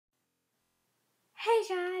Hey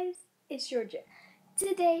guys, it's Georgia.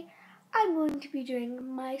 Today I'm going to be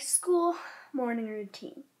doing my school morning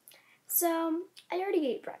routine. So I already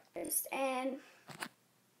ate breakfast and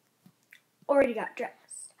already got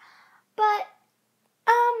dressed. But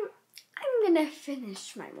I'm gonna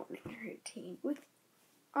finish my morning routine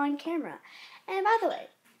on camera. And by the way,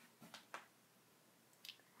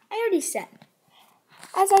 I already said,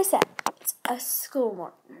 as I said, it's a school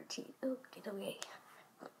morning routine. Oh, get away.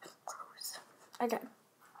 Gross. Okay.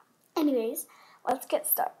 Anyways, let's get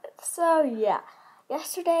started. So yeah,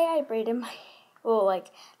 yesterday I braided my,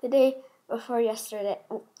 the day before yesterday,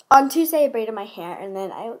 on Tuesday I braided my hair, and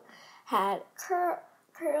then I had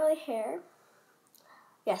curly hair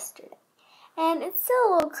yesterday. And it's still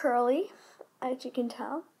a little curly, as you can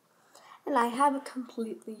tell. And I have a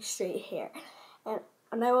completely straight hair. And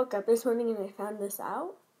when I woke up this morning and I found this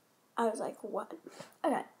out, I was like, what?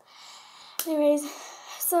 Okay. Anyways,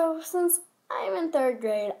 so since I'm in 3rd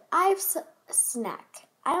grade, I have a snack.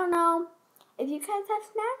 I don't know if you guys have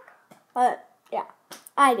snack, but yeah,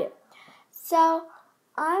 I do. So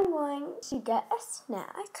I'm going to get a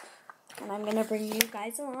snack, and I'm going to bring you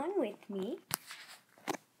guys along with me.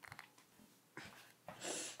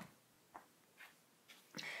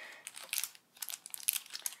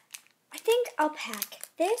 I think I'll pack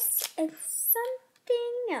this and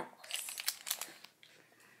something else.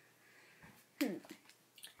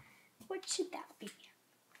 What should that be?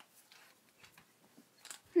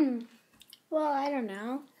 Well, I don't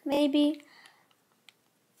know. Maybe.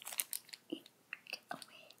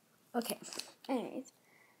 Okay. Anyways.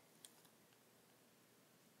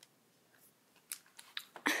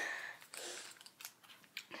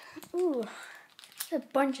 Ooh. There's a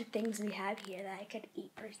bunch of things we have here that I could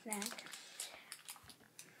eat for snack.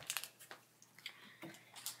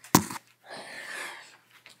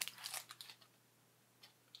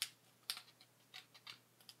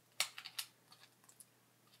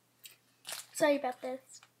 Sorry about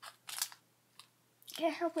this.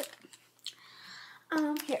 Can't help it.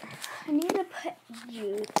 Here. I need to put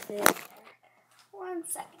you there. 1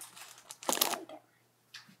 second.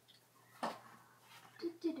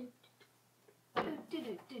 Okay.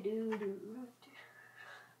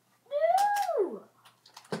 No!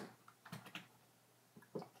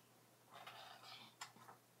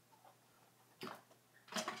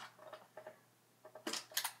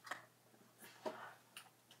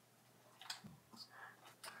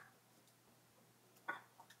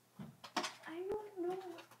 I don't know what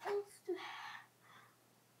else to have.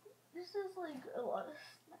 This is like a lot of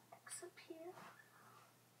snacks up here.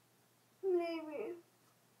 Maybe.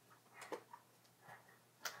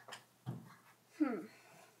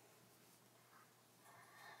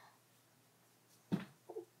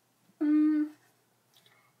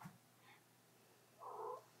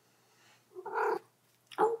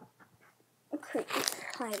 Oh. Okay.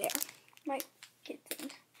 Hi there. My kitten.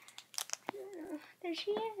 There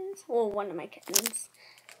she is. Well, one of my kittens.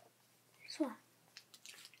 There's one. I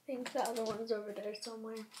think the other one's over there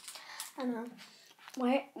somewhere. I don't know.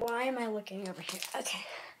 Why am I looking over here? Okay.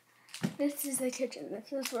 This is the kitchen.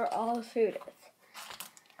 This is where all the food is.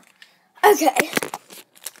 Okay.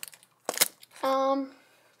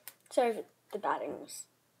 Sorry if the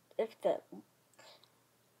if the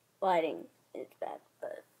lighting is bad,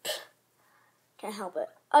 but can't help it.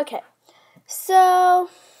 Okay. So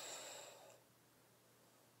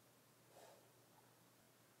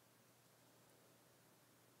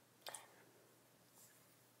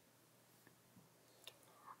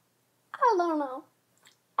I don't know.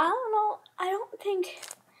 I don't think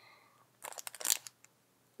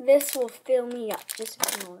this will fill me up. Just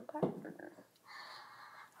ignore that.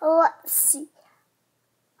 Let's see.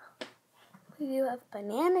 We do have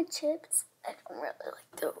banana chips. I don't really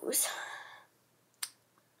like those.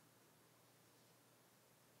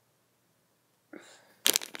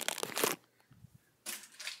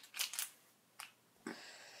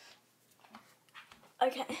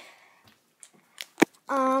 Okay.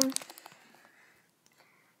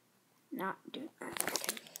 Not doing that.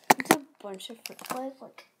 Okay. There's a bunch of fruit flies,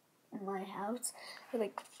 like, in my house. They're,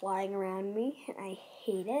 like, flying around me, and I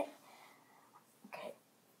hate it. Okay.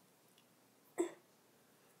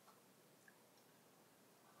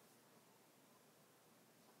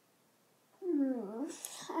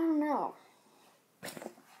 I don't know.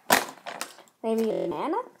 Maybe a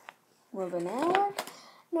banana? Will banana work?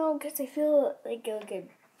 No, because I feel like it'll get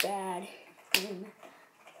bad in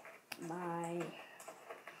my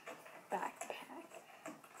backpack.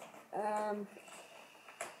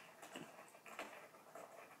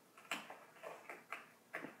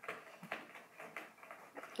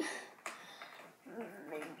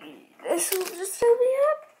 Maybe this. this will just fill me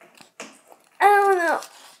up. I don't know.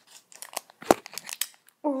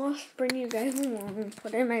 I'll just bring you guys along and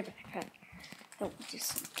put it in my backpack. Oh,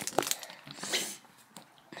 just.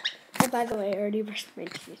 Oh, by the way, I already brushed my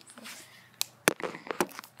teeth.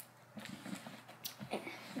 And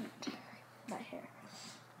my hair.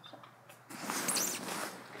 So,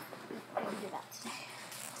 I'm gonna do that today.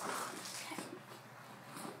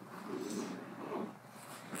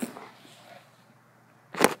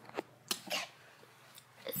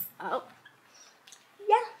 Oh,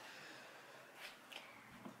 yeah.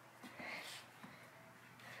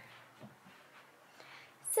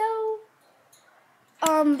 So,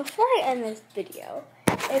 before I end this video,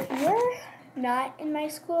 if you're not in my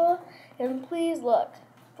school, then please look.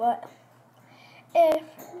 But if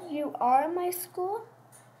you are in my school,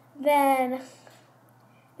 then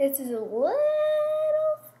this is a little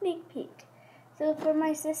sneak peek. So for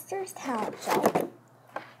my sister's talent show,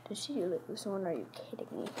 did she lose one? Are you kidding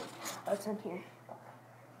me? Oh, it's on here.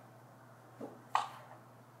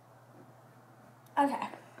 Okay,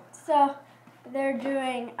 so they're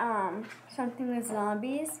doing something with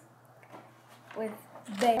zombies with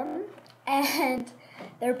them, and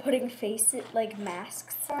they're putting faces like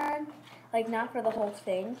masks on, like not for the whole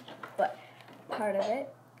thing, but part of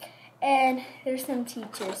it. And there's some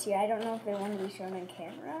teachers here. I don't know if they want to be shown on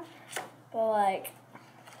camera, but like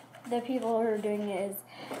the people who are doing it is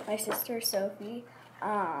my sister Sophie,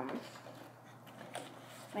 my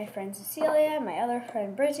friend Cecilia, my other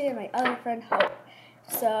friend Bridget, and my other friend Hope.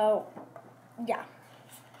 So yeah,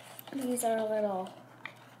 these are a little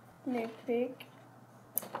sneak peek.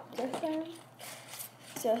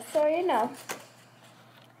 Just so you know.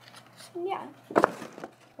 Yeah.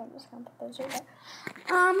 I'm just gonna put those right there.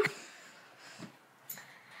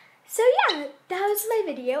 So yeah, that was my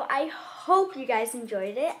video. I hope you guys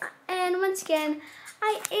enjoyed it. And once again,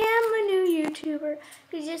 I am a new YouTuber,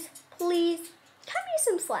 so just please cut me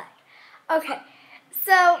some slack. Okay,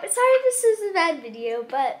 so sorry this is a bad video,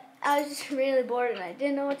 but I was just really bored and I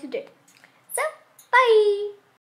didn't know what to do. So, bye!